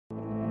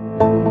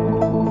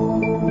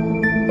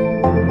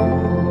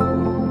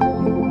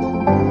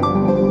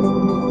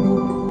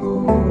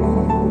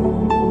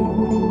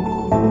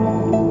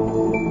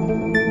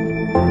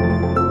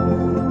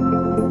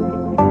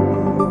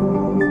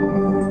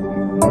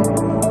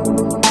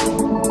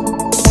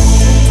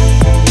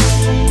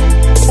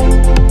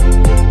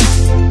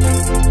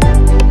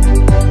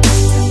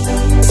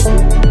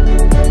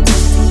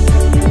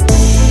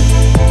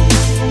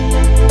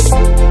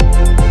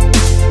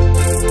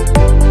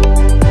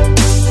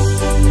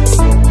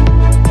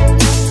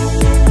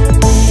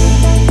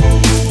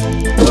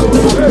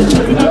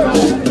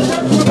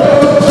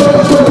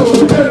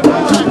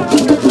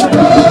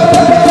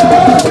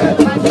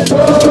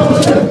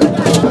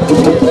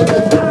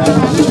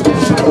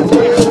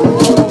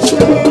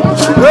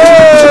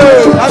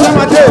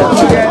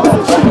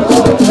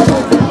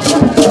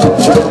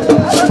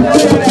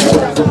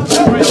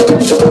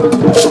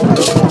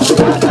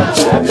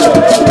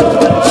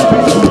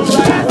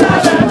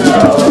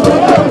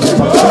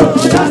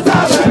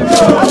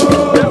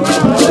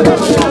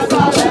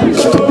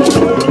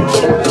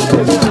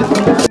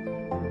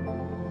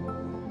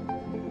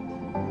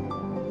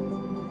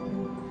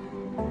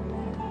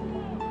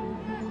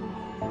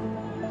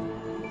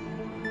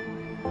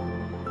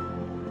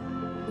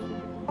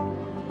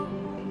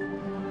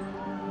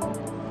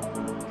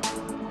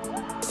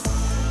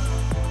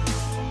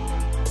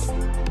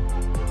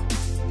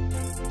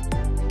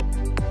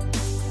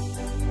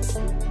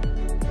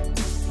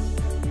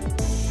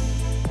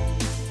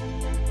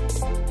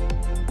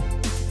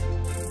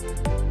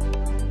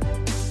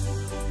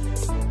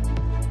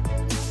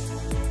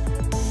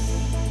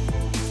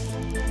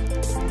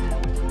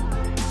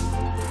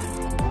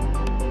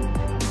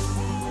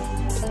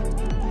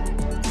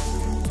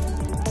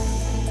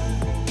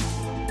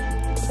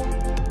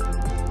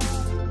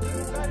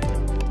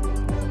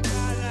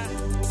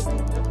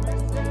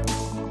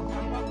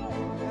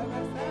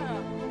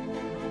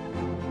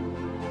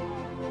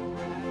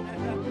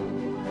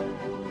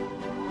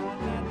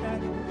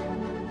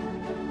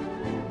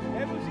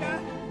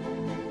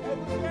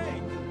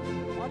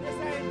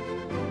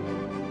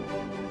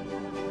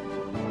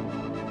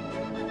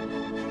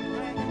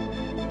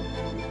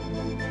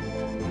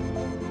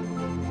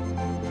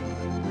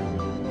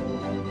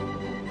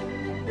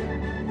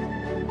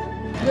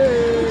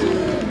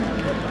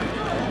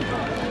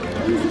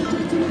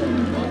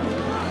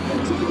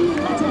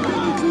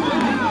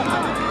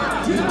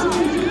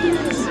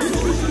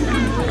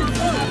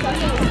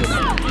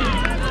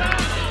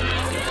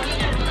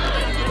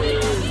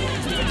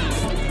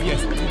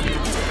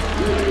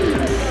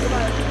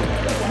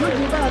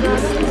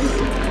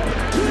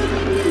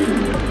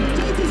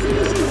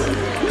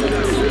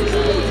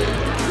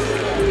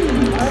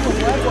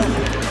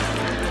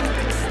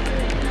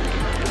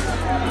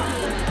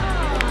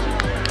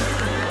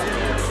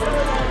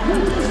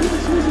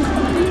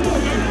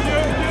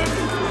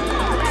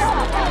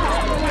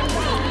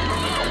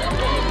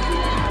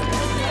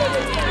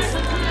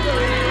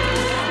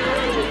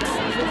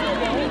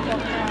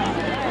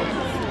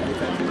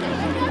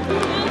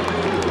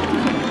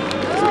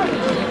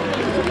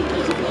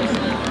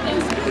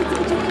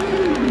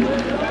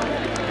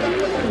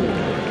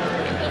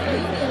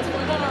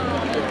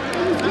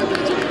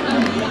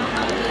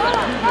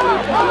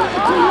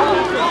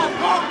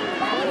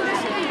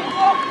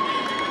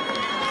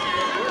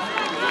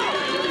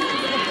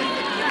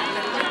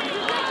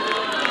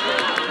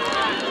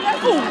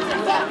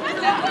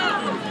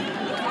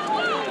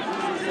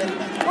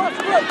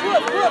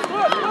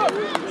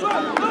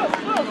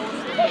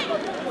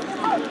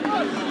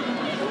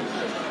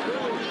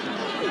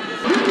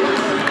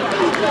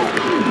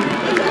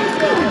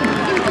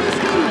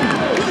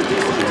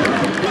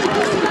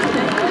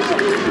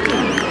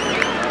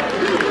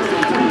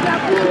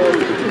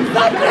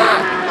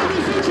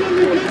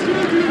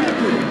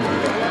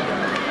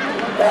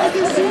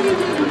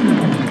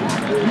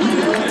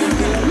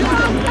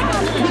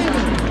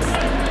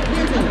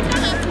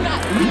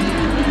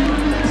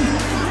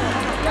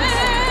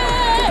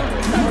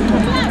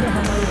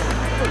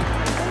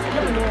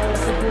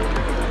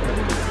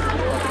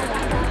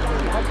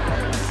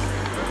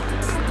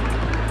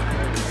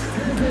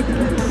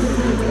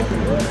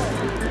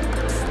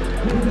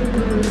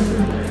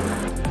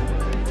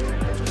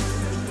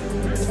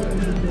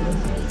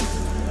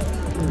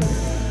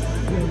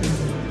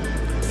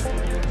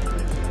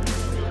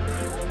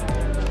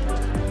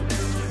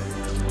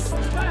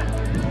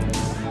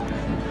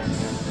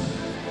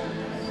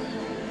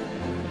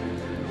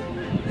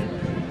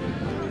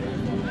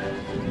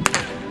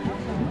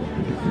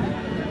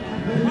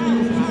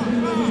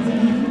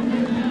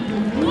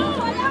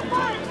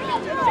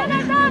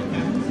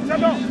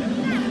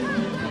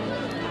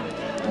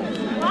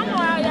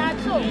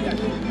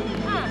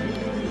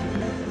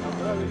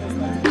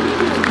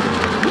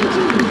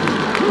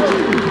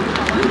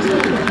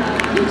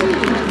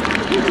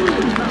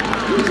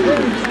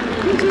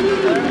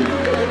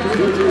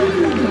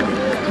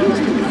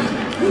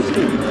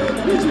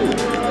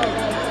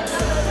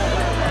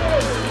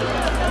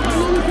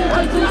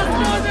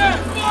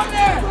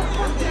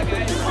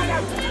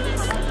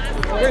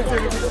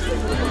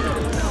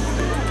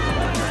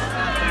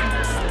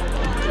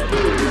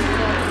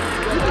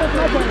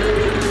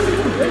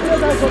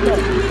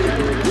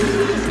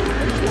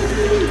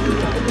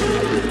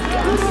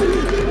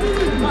Thank you.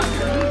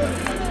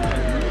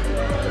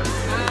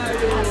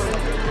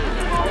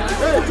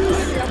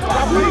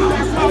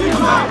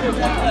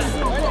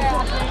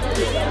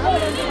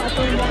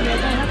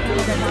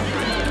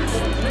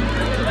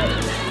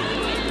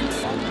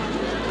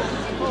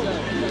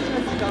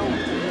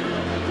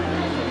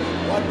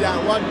 What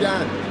done? What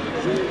done?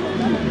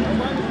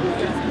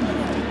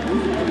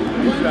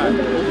 Who's that?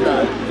 Who's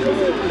that?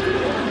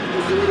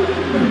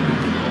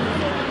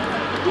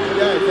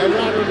 Yes, I don't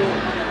know.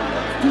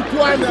 To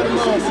 200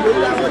 miles, you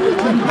are going to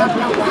come back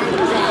and one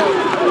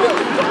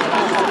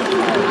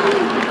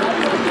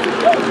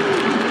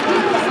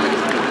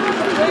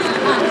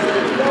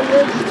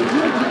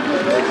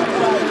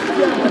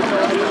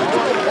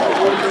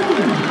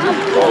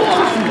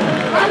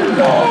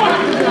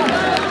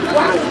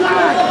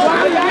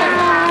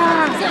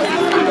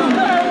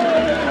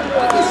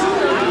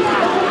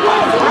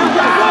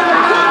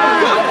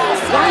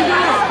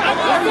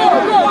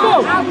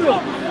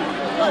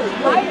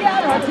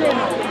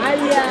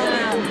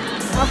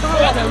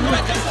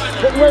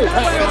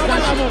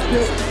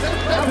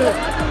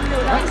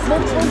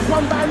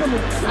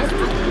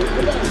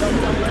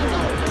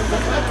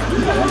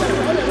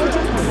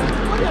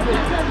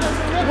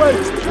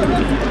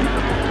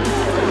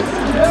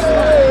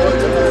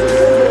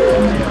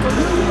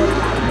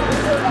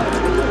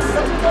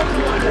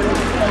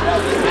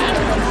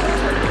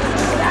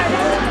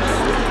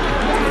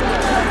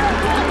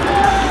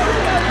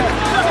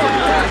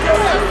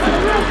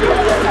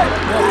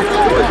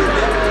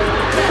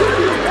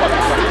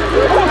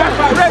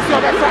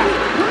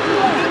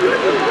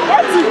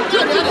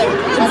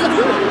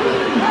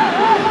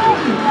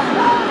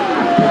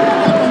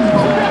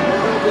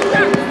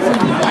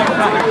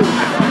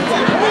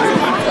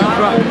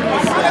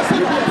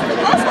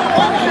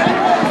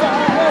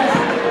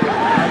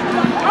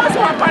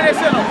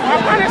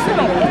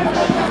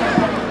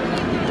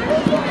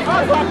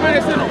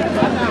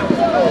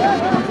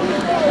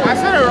I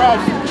said it wrong.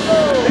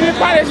 It's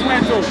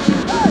punishment.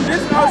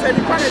 This house is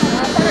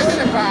punishment.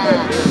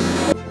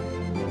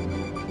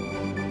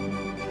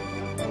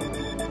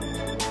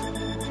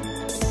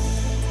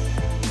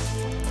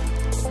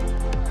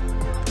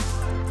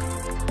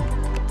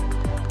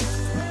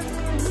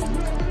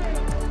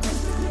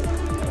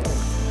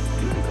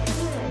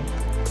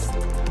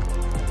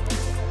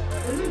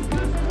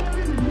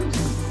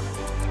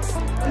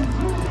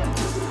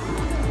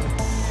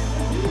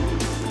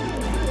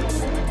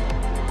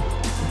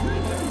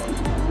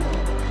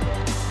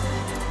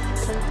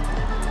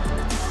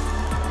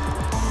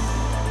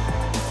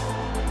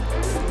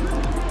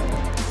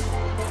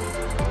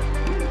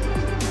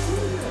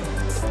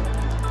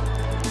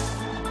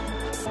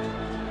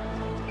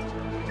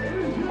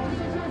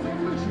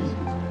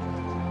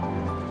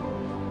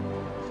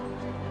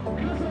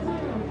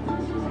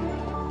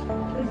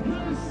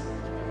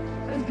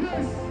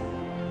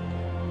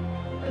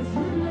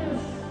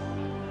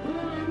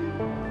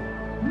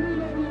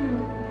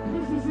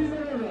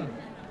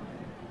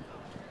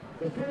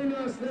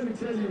 Let me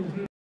tell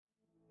you.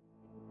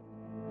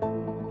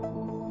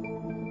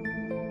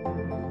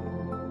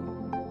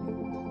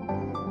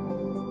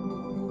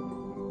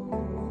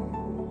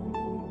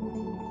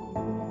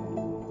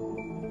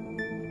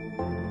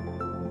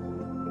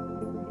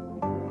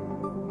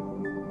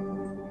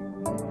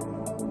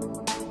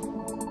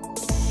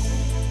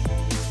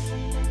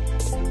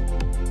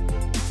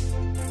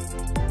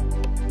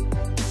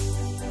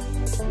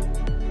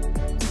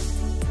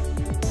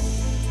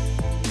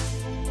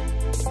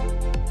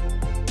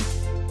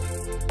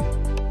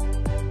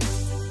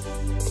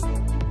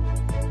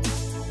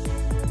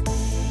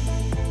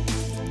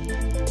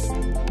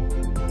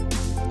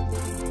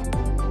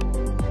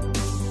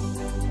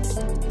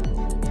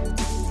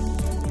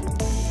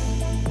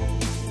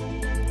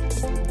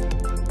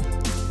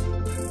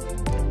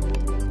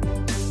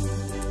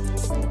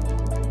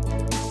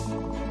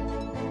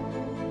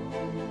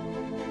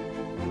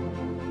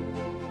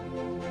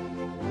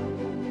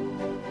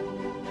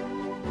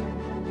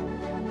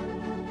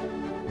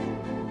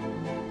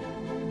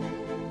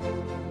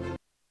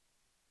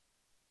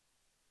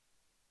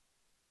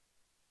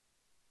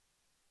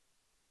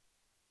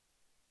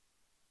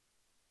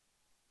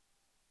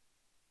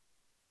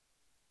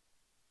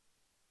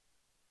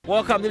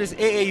 Welcome, this is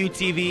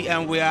AAUTV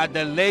and we are at the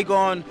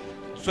Legon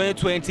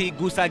 2020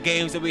 GUSA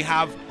Games, and we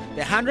have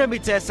the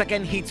 100-meter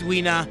second heat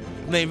winner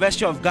from the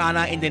University of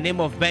Ghana in the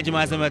name of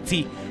Benjamin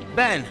T.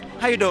 Ben,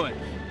 how you doing?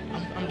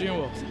 I'm doing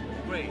well.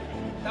 Great.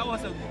 That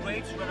was a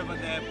great run over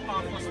there,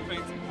 powerful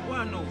sprint.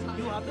 Well, no,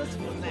 you have this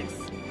flex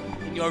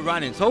in your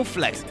running, so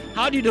flex.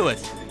 How do you do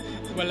it?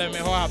 Well,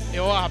 it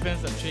all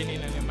happens at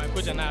training, and my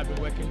coach and I have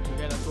been working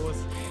together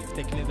towards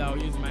techniques that I'll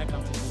use my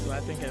competition. So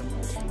I think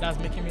that's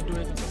making me do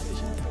it in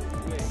competition.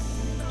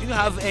 Do you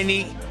have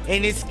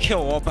any skill,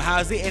 or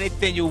perhaps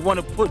anything you want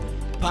to put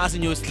past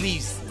in your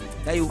sleeves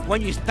that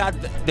when you start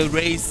the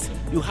race,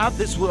 you have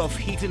this way of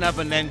heating up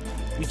and then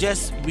you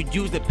just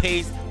reduce the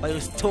pace, but you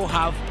still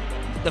have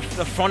the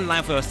front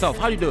line for yourself?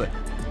 How do you do it?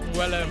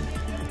 Well,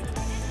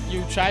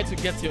 you try to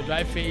get to your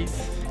dry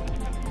phase,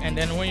 and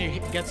then when you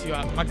get to your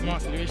maximum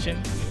acceleration,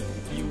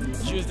 you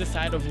choose the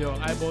side of your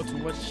eyeball to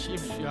watch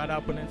if your other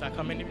opponents are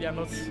coming. If they are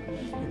not,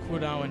 you cool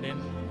down, and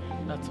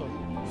then that's all.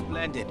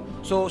 Splendid.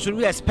 So should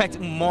we expect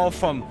more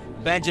from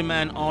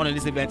Benjamin on in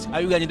this event?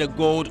 Are you getting the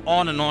gold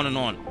on and on and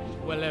on?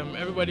 well,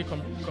 everybody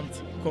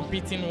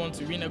competing wants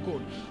to win a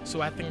gold.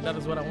 So I think that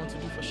is what I want to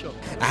do for sure.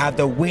 I have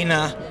the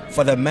winner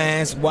for the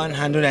men's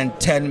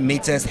 110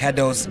 meters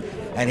hurdles,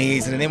 and he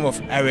is in the name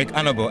of Eric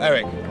Anobo.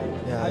 Eric,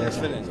 how are you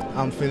feeling?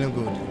 I'm feeling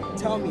good.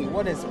 Tell me,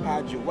 what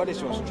inspired you? What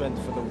is your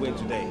strength for the win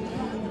today?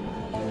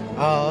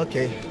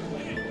 Okay.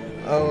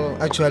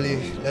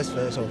 Actually, let's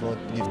first of all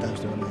give thanks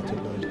to Almighty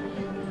God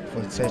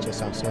for such a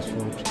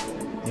successful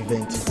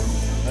event.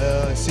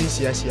 Since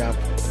yes, I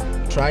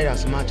have tried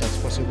as much as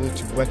possible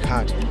to work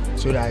hard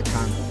so that I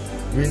can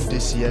win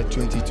this year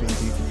 2020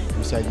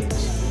 GUSA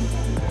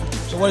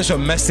Games. So what is your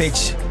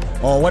message,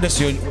 or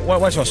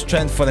what's your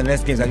strength for the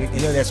next games? You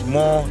know, there's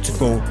more to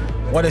go.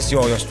 What is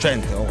your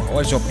strength, or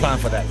what is your plan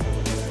for that?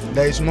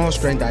 There is more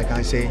strength, I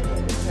can say,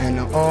 and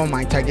all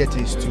my target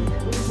is to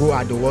go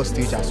at the world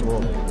stage as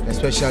well,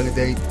 especially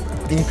the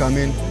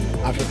incoming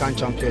African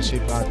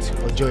Championship at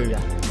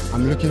Algeria.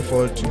 I'm looking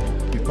forward to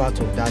be part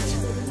of that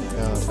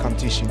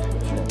competition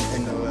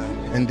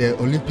and the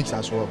Olympics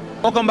as well.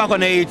 Welcome back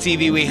on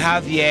AAUTV. We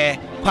have here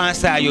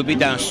Kwanzaa Yobi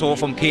Danso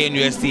from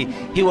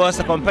KNUST. He was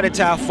a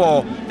competitor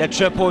for the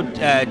triple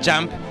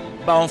jump,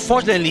 but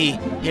unfortunately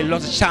he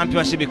lost the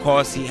championship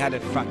because he had a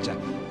fracture.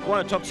 I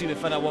want to talk to you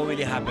before that, what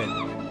really happened.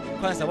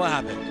 Kwanzaa, what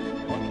happened?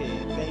 Okay,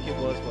 thank you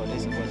boss for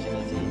this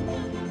opportunity.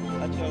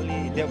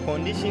 Actually, the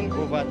condition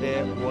over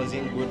there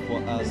wasn't good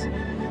for us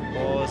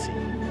because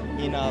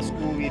in our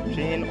school we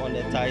train on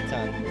the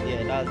Titan.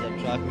 Yeah, that's the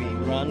track. We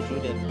ran through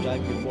the track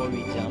before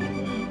we jump.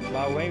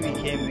 But when we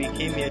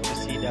came here to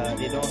see that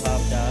they don't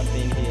have that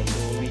thing here,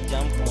 so we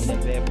jumped on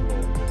the bare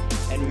floor.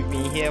 And we've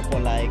been here for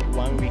like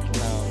 1 week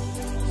now.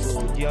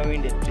 So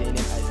during the training,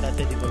 I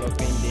started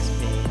developing this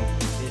pain,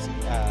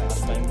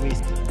 at my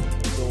waist.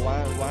 So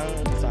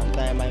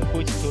sometime my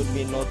coach told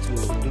me not to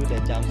do the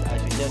jumps, I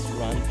should just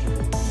run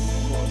through.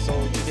 So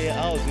today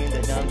I was doing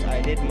the jumps,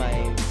 I did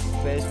my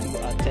first 2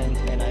 attempts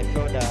and I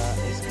felt that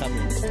it's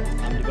coming.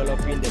 I'm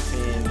developing the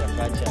pain, the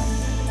fracture.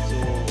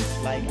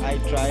 So like I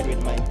tried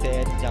with my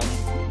 3rd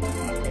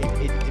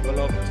jump, it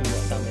developed to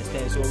some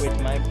extent. So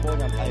with my 4th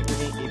jump, I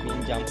couldn't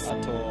even jump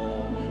at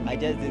all. I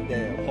just did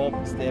the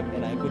hop step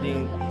and I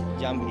couldn't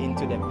jump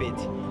into the pit.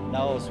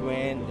 That was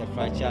when the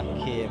fracture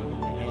came,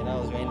 and that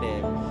was when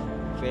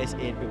the first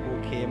aid people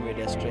came with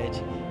a stretch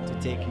to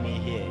take me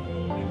here.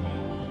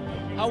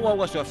 How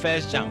was your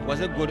first jump? Was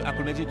it good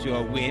according to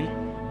your win?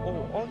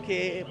 Oh,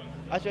 okay.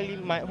 Actually,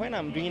 when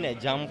I'm doing a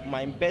jump,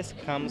 my best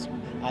comes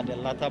at the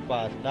latter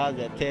part. That's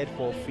the 3rd,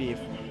 4th, 5th.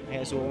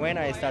 And so when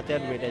I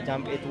started with the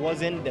jump, it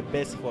wasn't the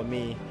best for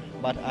me,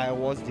 but I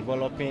was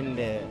developing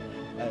the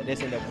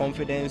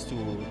confidence to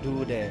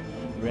do the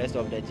rest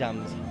of the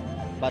jumps.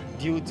 But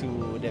due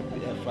to the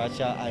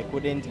fracture, I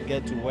couldn't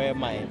get to where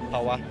my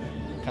power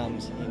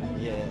comes in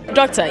here.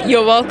 Doctor,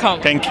 you're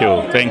welcome. Thank you.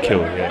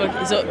 Yeah.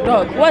 Okay, so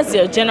Doc, what's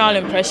your general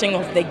impression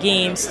of the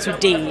games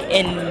today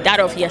and that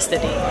of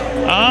yesterday?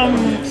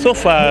 So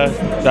far,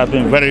 it has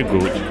been very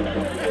good.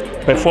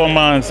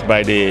 Performance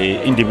by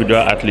the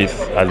individual athletes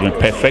has been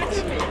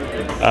perfect.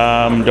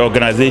 The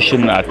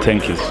organization, I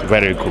think, is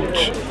very good.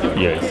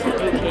 Yes.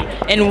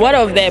 And what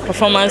of the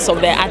performance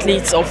of the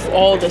athletes of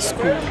all the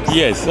schools?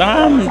 Yes.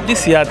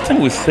 This year, I think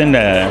we've seen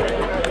a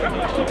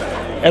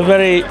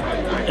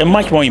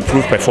much more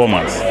improved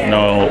performance,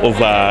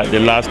 over the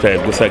last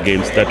GUSA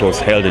Games that was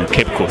held in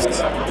Cape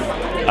Coast.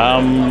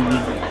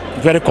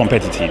 Very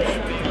competitive.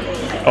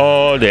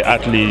 All the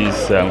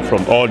athletes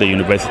from all the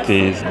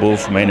universities,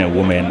 both men and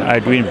women, are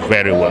doing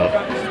very well.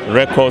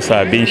 Records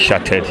are being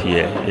shattered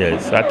here.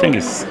 Yes, I think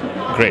it's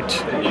great.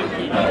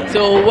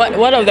 So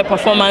what of the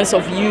performance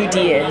of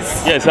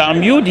UDS? Yes,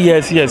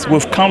 UDS, yes,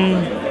 we've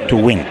come to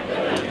win.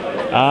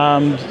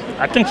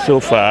 I think so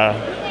far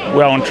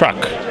we're on track.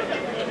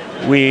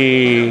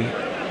 We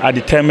are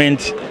determined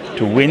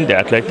to win the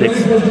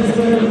athletics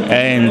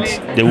and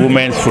the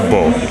women's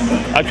football.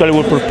 Actually,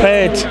 we're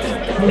prepared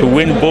to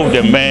win both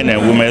the men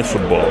and women's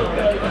football.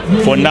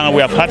 For now,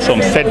 we have had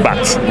some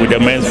setbacks with the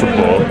men's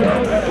football.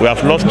 We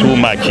have lost 2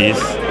 matches.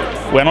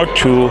 We're not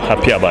too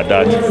happy about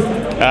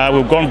that.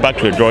 We've gone back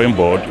to the drawing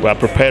board. We are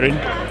preparing.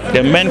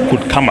 The men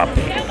could come up.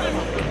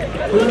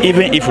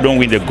 Even if we don't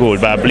win the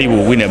gold, but I believe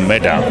we'll win a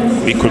medal.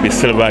 It could be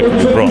silver, it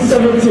could be bronze.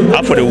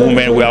 And for the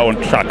women, we are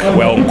on track,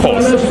 we are on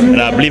course. And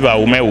I believe our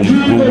women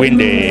will win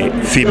the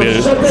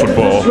female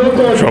football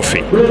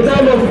trophy.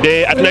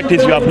 The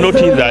athletics, you have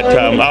noticed that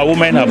our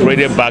women have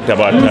already bagged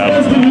about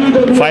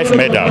 5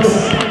 medals.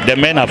 The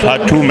men have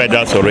had 2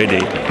 medals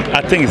already.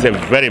 I think it's a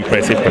very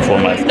impressive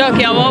performance.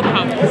 Doc, you're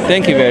welcome.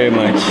 Thank you very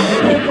much.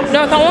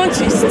 Doc, I want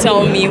you to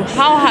tell me,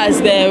 how has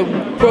the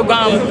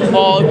program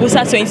or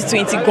GUSA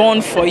 2020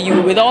 gone for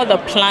you with all the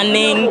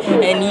planning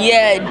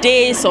and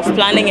days of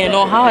planning and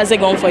all? How has it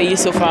gone for you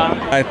so far?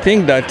 I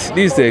think that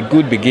this is a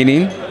good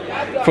beginning.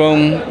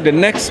 From the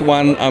next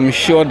one, I'm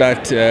sure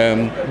that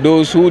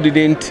those who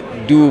didn't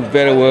do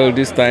very well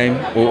this time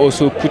will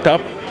also put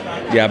up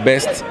their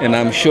best, and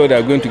I'm sure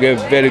they're going to get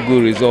very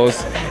good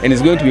results, and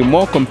it's going to be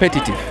more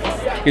competitive.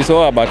 It's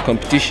all about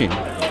competition.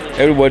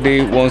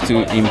 Everybody wants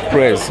to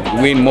impress,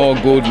 win more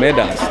gold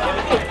medals.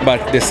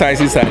 but the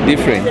sizes are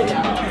different.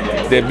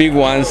 The big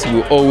ones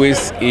will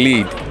always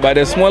lead, but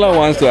the smaller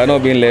ones are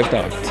not being left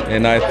out.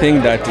 And I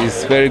think that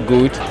is very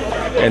good.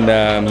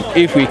 And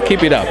if we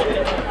keep it up,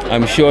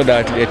 I'm sure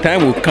that the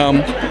time will come,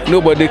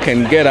 nobody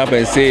can get up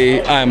and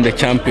say, I am the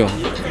champion.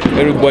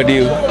 Everybody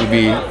will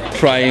be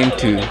trying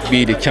to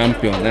be the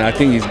champion. And I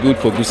think it's good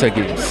for GUSA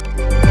Games.